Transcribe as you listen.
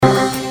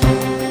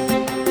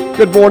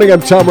Good morning, I'm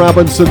Tom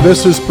Robinson.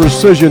 This is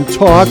Precision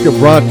Talk,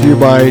 brought to you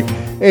by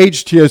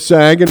HTS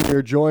Ag, and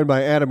we're joined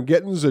by Adam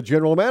Gittins, the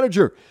General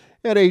Manager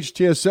at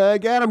HTS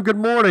Ag. Adam, good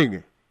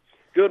morning.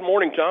 Good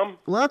morning, Tom.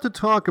 A lot to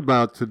talk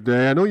about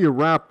today. I know you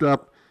wrapped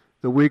up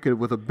the weekend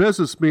with a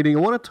business meeting. I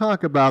want to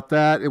talk about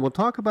that, and we'll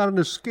talk about an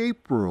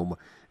escape room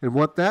and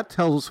what that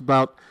tells us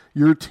about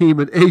your team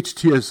at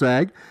HTS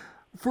Ag.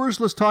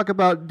 First, let's talk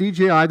about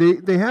DJI.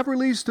 They have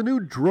released a new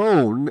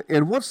drone,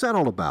 and what's that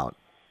all about?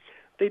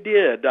 They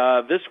did.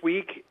 This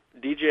week,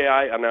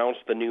 DJI announced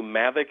the new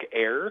Mavic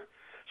Air.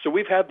 So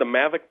we've had the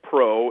Mavic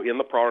Pro in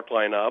the product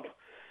lineup,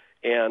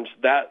 and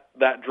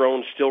that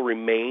drone still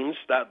remains.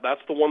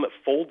 That's the one that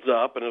folds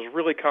up and is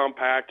really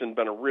compact and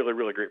been a really,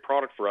 really great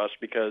product for us,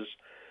 because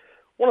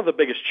one of the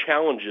biggest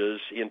challenges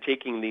in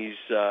taking these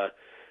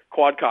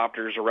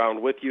quadcopters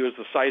around with you is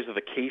the size of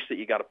the case that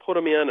you got to put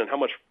them in and how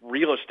much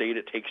real estate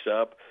it takes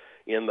up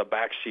in the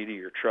back seat of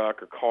your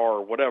truck or car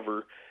or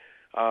whatever.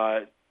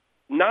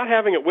 Not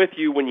having it with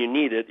you when you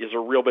need it is a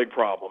real big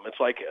problem. It's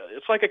like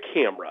a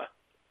camera.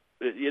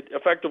 It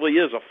effectively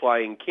is a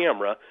flying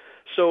camera.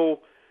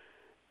 So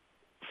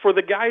for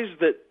the guys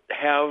that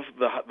have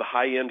the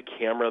high-end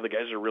camera, the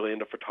guys that are really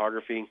into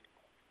photography,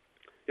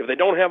 if they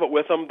don't have it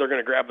with them, they're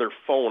going to grab their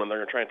phone and they're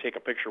going to try and take a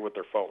picture with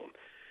their phone.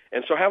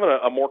 And so having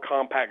a more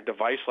compact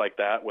device like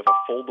that with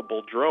a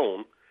foldable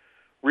drone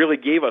really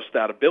gave us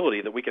that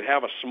ability that we could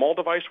have a small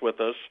device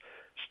with us,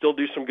 still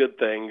do some good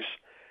things.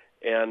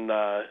 And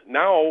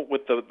now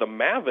with the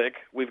Mavic,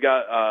 we've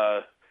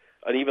got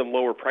an even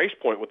lower price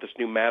point with this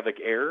new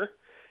Mavic Air.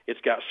 It's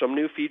got some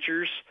new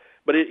features,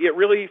 but it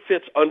really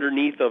fits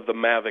underneath of the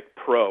Mavic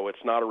Pro.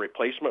 It's not a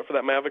replacement for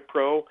that Mavic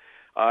Pro.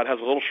 It has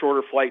a little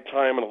shorter flight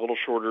time and a little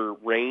shorter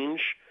range,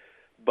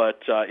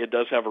 but it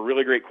does have a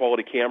really great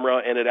quality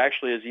camera, and it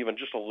actually is even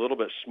just a little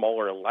bit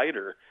smaller and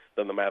lighter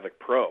than the Mavic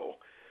Pro.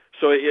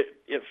 So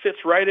it fits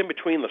right in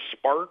between the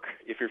Spark,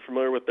 if you're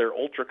familiar with their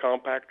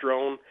ultra-compact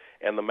drone,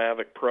 and the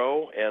Mavic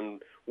Pro,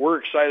 and we're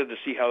excited to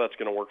see how that's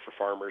going to work for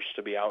farmers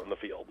to be out in the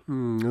field.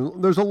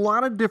 There's a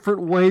lot of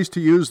different ways to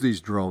use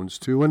these drones,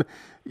 too, and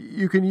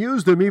you can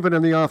use them even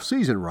in the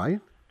off-season, right?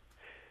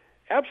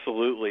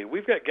 Absolutely.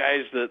 We've got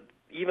guys that,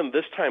 even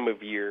this time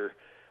of year,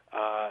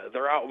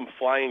 they're out in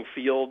flying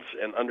fields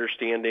and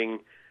understanding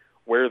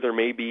where there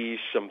may be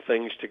some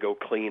things to go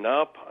clean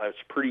up. It's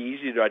pretty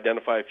easy to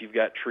identify if you've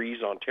got trees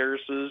on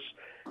terraces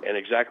and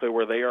exactly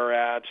where they are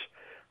at.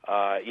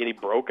 Any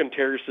broken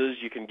terraces,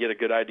 you can get a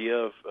good idea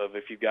of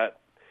if you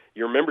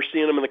remember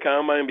seeing them in the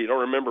combine, but you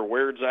don't remember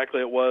where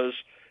exactly it was.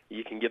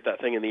 You can get that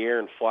thing in the air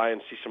and fly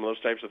and see some of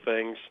those types of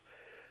things.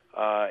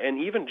 And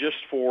even just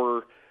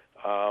for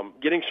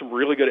getting some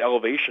really good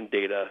elevation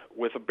data.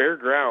 With a bare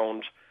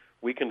ground,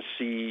 we can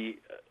see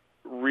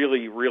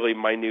really, really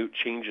minute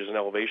changes in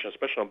elevation,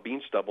 especially on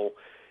bean stubble.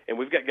 And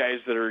we've got guys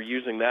that are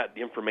using that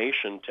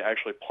information to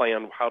actually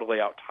plan how to lay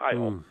out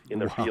tile in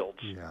their fields.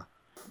 Yeah.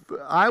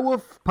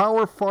 Iowa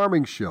Power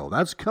Farming Show,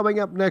 that's coming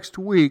up next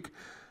week.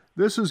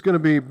 This is going to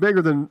be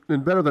bigger than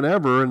and better than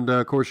ever. And,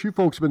 of course, you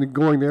folks have been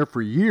going there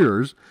for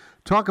years.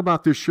 Talk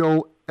about this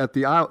show at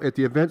the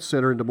Event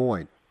Center in Des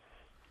Moines.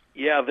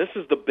 Yeah, this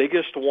is the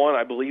biggest one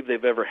I believe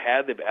they've ever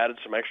had. They've added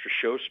some extra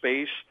show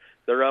space.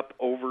 They're up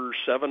over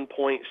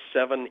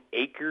 7.7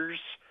 acres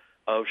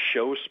of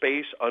show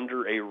space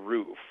under a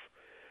roof.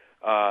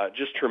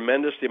 Just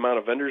tremendous, the amount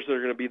of vendors that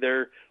are going to be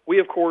there. We,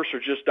 of course, are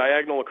just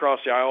diagonal across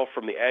the aisle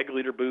from the Ag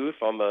Leader booth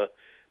on the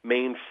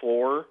main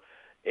floor,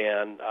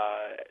 and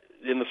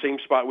in the same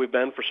spot we've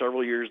been for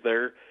several years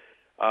there.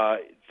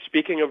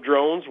 Speaking of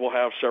drones, we'll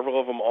have several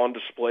of them on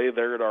display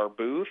there at our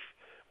booth.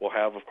 We'll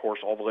have, of course,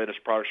 all the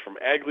latest products from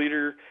Ag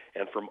Leader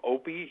and from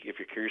Opie. If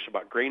you're curious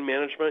about grain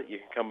management, you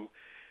can come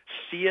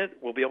see it.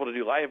 We'll be able to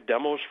do live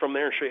demos from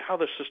there and show you how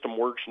the system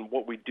works and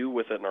what we do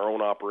with it in our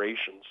own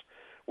operations.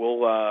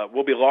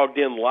 We'll be logged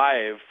in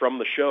live from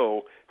the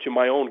show to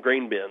my own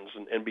grain bins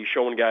and be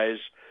showing guys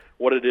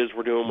what it is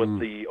we're doing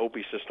with the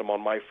Opie system on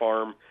my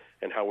farm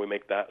and how we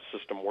make that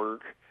system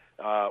work.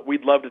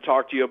 We'd love to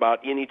talk to you about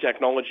any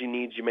technology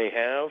needs you may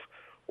have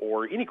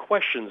or any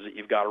questions that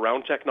you've got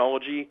around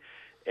technology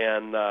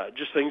and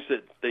just things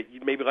that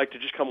you'd maybe like to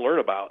just come learn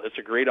about. It's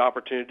a great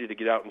opportunity to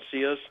get out and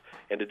see us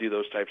and to do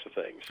those types of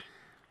things.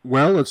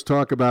 Well, let's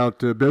talk about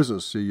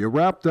business. You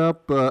wrapped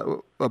up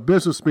a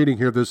business meeting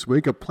here this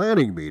week, a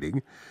planning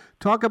meeting.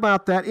 Talk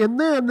about that. And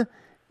then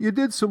you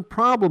did some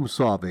problem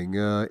solving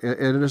in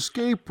an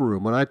escape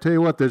room. And I tell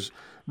you what, there's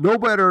no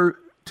better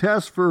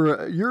test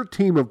for your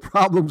team of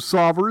problem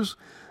solvers.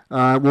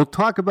 We'll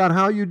talk about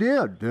how you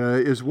did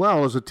as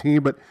well as a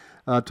team, but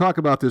talk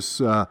about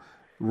this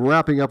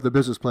wrapping up the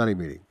business planning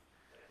meeting.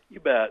 You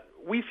bet.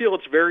 We feel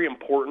it's very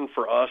important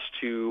for us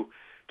to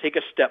take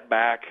a step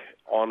back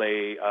on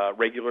a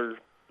regular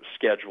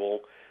schedule.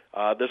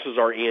 This is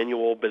our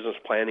annual business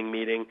planning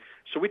meeting.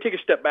 So we take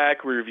a step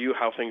back, we review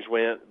how things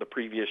went the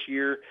previous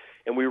year,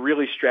 and we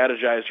really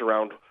strategize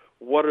around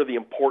what are the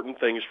important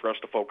things for us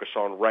to focus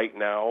on right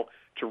now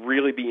to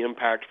really be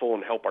impactful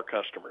and help our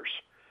customers.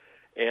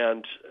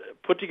 And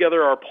put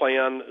together our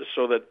plan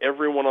so that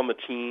everyone on the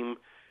team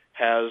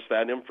has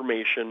that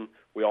information.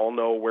 We all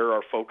know where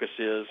our focus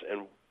is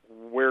and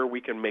where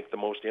we can make the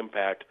most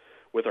impact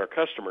with our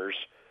customers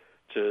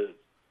to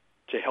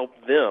help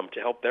them, to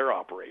help their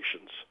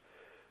operations.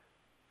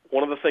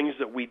 One of the things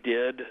that we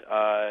did,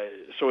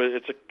 so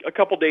it's a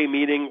couple-day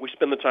meeting. We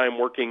spend the time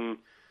working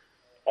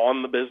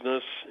on the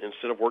business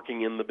instead of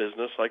working in the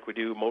business like we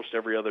do most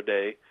every other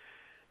day.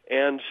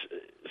 And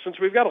since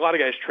we've got a lot of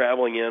guys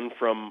traveling in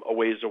from a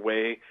ways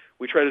away,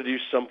 we try to do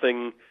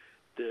something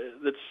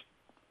that's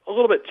a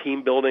little bit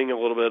team building, a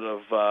little bit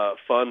of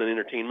fun and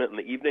entertainment in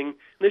the evening. And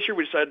this year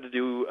we decided to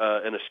do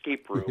an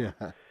escape room.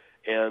 Yeah.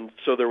 And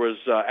so there was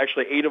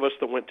actually 8 of us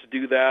that went to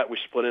do that. We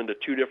split into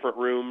 2 different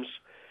rooms.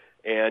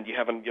 And you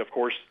haven't, of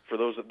course, for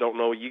those that don't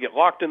know, you get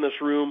locked in this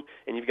room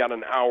and you've got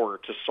an hour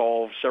to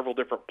solve several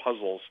different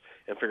puzzles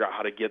and figure out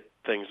how to get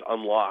things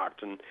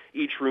unlocked. And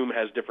each room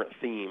has different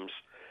themes.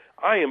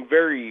 I am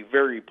very,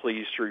 very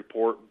pleased to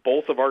report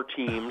both of our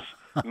teams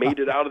made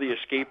it out of the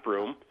escape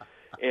room.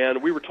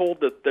 And we were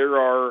told that there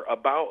are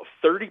about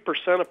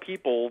 30% of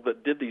people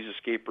that did these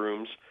escape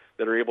rooms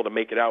that are able to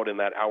make it out in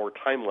that hour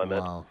time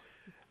limit. Wow.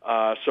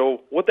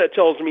 So what that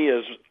tells me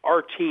is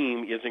our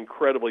team is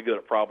incredibly good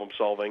at problem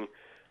solving.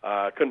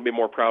 Couldn't be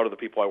more proud of the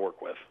people I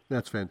work with.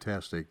 That's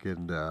fantastic.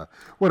 And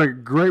what a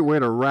great way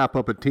to wrap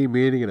up a team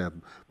meeting and a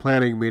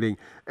planning meeting.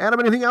 Adam,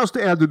 anything else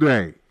to add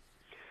today?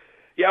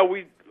 Yeah,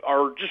 we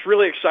are just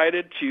really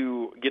excited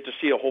to get to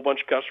see a whole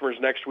bunch of customers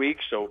next week.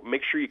 So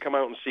make sure you come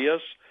out and see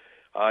us.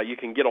 You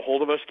can get a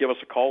hold of us. Give us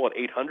a call at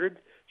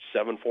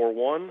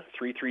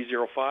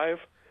 800-741-3305.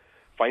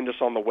 Find us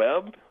on the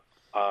web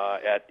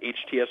at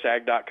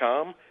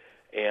htsag.com.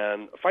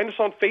 And find us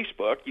on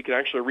Facebook. You can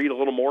actually read a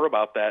little more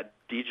about that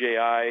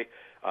DJI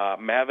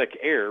Mavic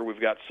Air.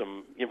 We've got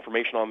some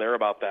information on there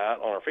about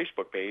that on our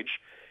Facebook page,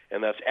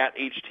 and that's at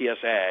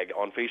HTSAG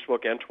on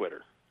Facebook and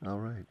Twitter. All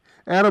right.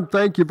 Adam,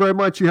 thank you very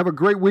much. You have a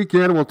great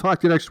weekend, and we'll talk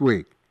to you next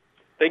week.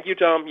 Thank you,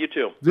 Tom. You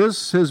too.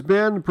 This has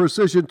been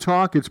Precision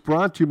Talk. It's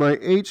brought to you by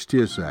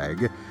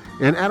HTSAG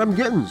and Adam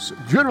Gittins,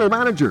 General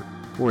Manager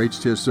for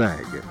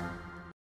HTSAG.